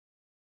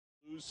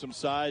Lose some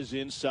size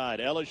inside.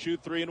 LSU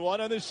 3-1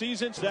 on the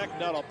season. Zach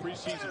Nuttall,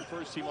 preseason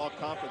first team all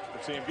conference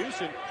for Sam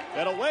Houston.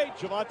 And away,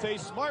 Javante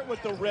Smart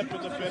with the rip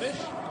in the finish.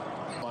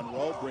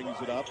 Monroe brings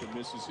it up and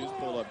misses his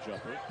pull-up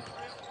jumper.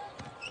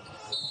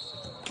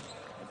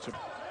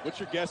 What's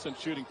your guess on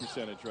shooting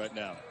percentage right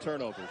now?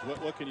 Turnovers.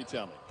 What can you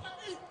tell me?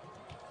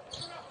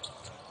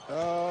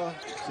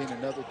 Seen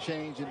another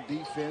change in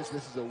defense.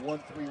 This is a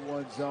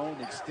 1-3-1 zone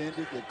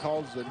extended that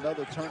causes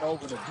another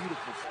turnover and a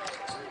beautiful.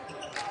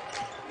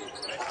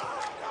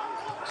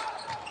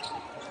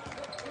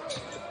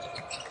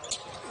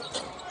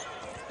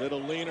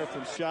 Little leaner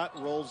from shot,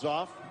 rolls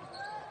off.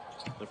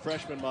 The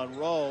freshman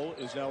Monroe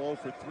is now 0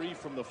 for 3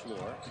 from the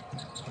floor.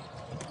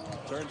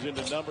 Turns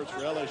into numbers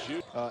for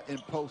LSU. In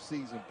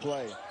postseason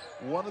play.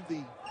 One of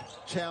the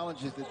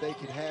challenges that they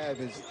could have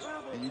is,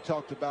 and you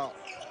talked about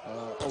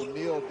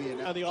O'Neal being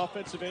on the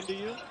offensive end to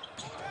you?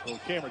 Well,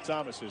 Cameron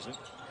Thomas isn't.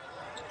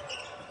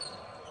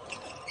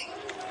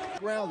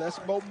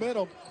 That's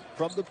momentum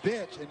from the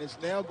bench, and it's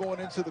now going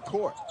into the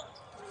court.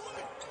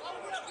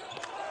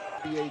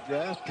 NBA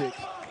draft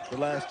picks the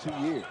last 2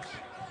 years.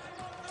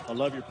 I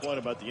love your point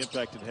about the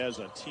impact it has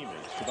on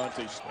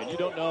teammates. And you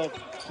don't know if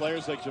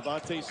players like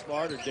Javante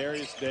Smart or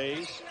Darius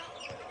Days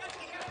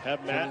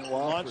have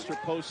monster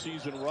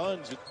postseason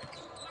runs that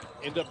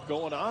end up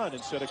going on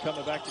instead of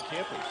coming back to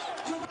campus.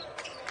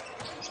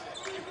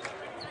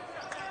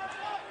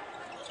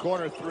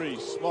 Corner three,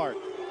 Smart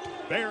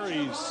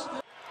buries.